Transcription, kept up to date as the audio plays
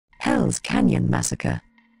Hell's Canyon Massacre.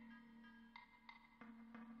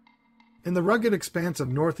 In the rugged expanse of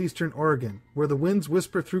northeastern Oregon, where the winds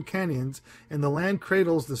whisper through canyons and the land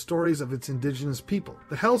cradles the stories of its indigenous people,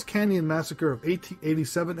 the Hell's Canyon Massacre of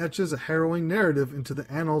 1887 etches a harrowing narrative into the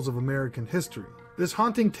annals of American history. This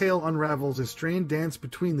haunting tale unravels a strained dance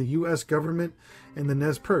between the U.S. government and the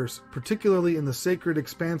Nez Perce, particularly in the sacred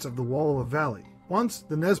expanse of the Wallowa Valley. Once,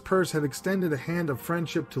 the Nez Perce had extended a hand of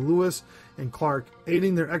friendship to Lewis and Clark,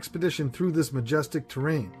 aiding their expedition through this majestic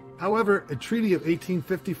terrain. However, a treaty of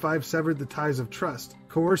 1855 severed the ties of trust,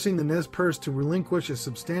 coercing the Nez Perce to relinquish a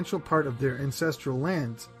substantial part of their ancestral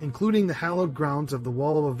lands, including the hallowed grounds of the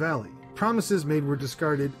Wallowa Valley. Promises made were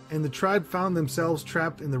discarded, and the tribe found themselves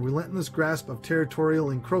trapped in the relentless grasp of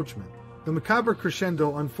territorial encroachment. The macabre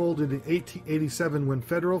crescendo unfolded in 1887 when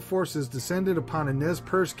federal forces descended upon a Nez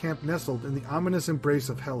Perce camp nestled in the ominous embrace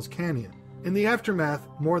of Hell's Canyon. In the aftermath,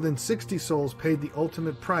 more than 60 souls paid the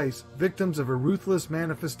ultimate price, victims of a ruthless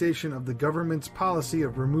manifestation of the government's policy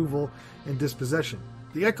of removal and dispossession.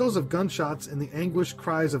 The echoes of gunshots and the anguished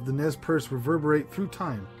cries of the Nez Perce reverberate through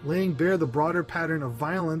time, laying bare the broader pattern of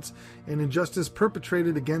violence and injustice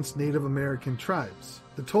perpetrated against Native American tribes.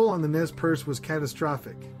 The toll on the Nez Perce was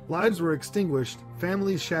catastrophic. Lives were extinguished,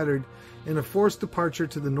 families shattered, and a forced departure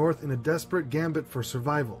to the north in a desperate gambit for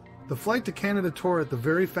survival. The flight to Canada tore at the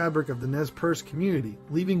very fabric of the Nez Perce community,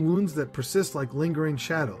 leaving wounds that persist like lingering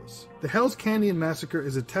shadows. The Hell's Canyon Massacre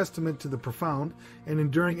is a testament to the profound and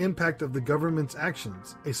enduring impact of the government's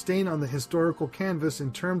actions, a stain on the historical canvas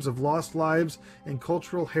in terms of lost lives and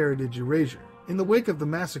cultural heritage erasure. In the wake of the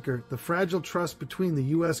massacre, the fragile trust between the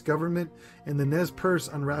U.S. government and the Nez Perce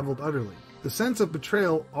unraveled utterly. The sense of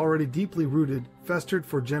betrayal, already deeply rooted, festered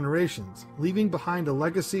for generations, leaving behind a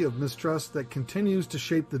legacy of mistrust that continues to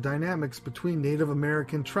shape the dynamics between Native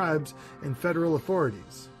American tribes and federal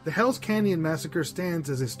authorities. The Hell's Canyon Massacre stands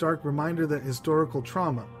as a stark reminder that historical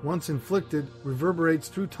trauma, once inflicted, reverberates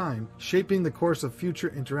through time, shaping the course of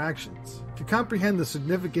future interactions. To comprehend the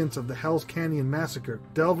significance of the Hell's Canyon Massacre,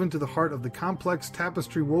 delve into the heart of the complex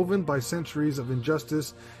tapestry woven by centuries of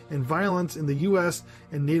injustice and violence in the U.S.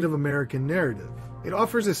 and Native American narrative. It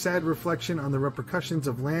offers a sad reflection on the repercussions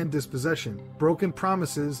of land dispossession, broken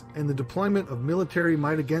promises, and the deployment of military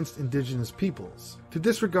might against indigenous peoples. To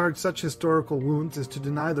disregard such historical wounds is to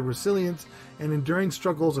deny the resilience and enduring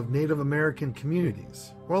struggles of Native American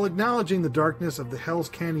communities. While acknowledging the darkness of the Hell's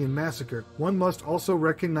Canyon Massacre, one must also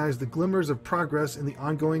recognize the glimmers of progress in the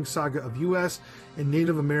ongoing saga of U.S. and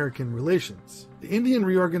Native American relations. The Indian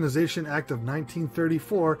Reorganization Act of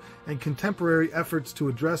 1934 and contemporary efforts to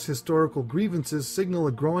address historical grievances signal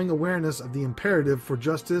a growing awareness of the imperative for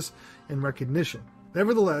justice and recognition.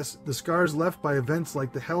 Nevertheless, the scars left by events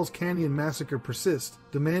like the Hell's Canyon Massacre persist,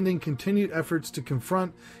 demanding continued efforts to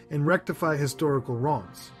confront and rectify historical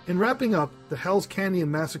wrongs. In wrapping up, the Hell's Canyon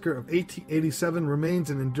Massacre of 1887 remains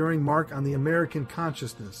an enduring mark on the American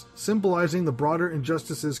consciousness, symbolizing the broader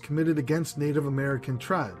injustices committed against Native American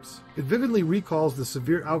tribes. It vividly recalls the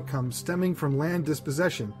severe outcomes stemming from land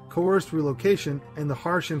dispossession, coerced relocation, and the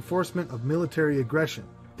harsh enforcement of military aggression.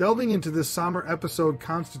 Delving into this somber episode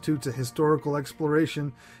constitutes a historical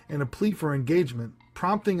exploration and a plea for engagement,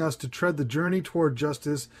 prompting us to tread the journey toward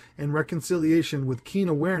justice and reconciliation with keen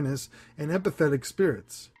awareness and empathetic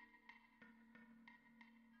spirits.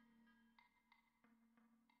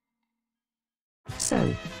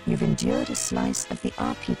 So, you've endured a slice of the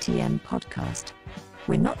RPTM podcast.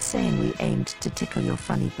 We're not saying we aimed to tickle your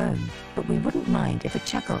funny bone, but we wouldn't mind if a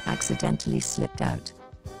chuckle accidentally slipped out.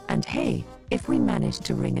 And hey, if we managed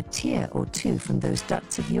to wring a tear or two from those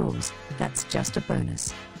ducts of yours, that's just a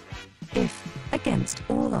bonus. If, against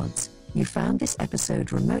all odds, you found this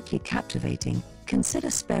episode remotely captivating,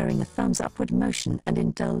 consider sparing a thumbs upward motion and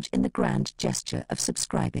indulge in the grand gesture of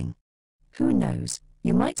subscribing. Who knows,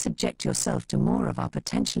 you might subject yourself to more of our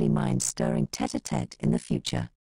potentially mind-stirring tete-a-tete in the future.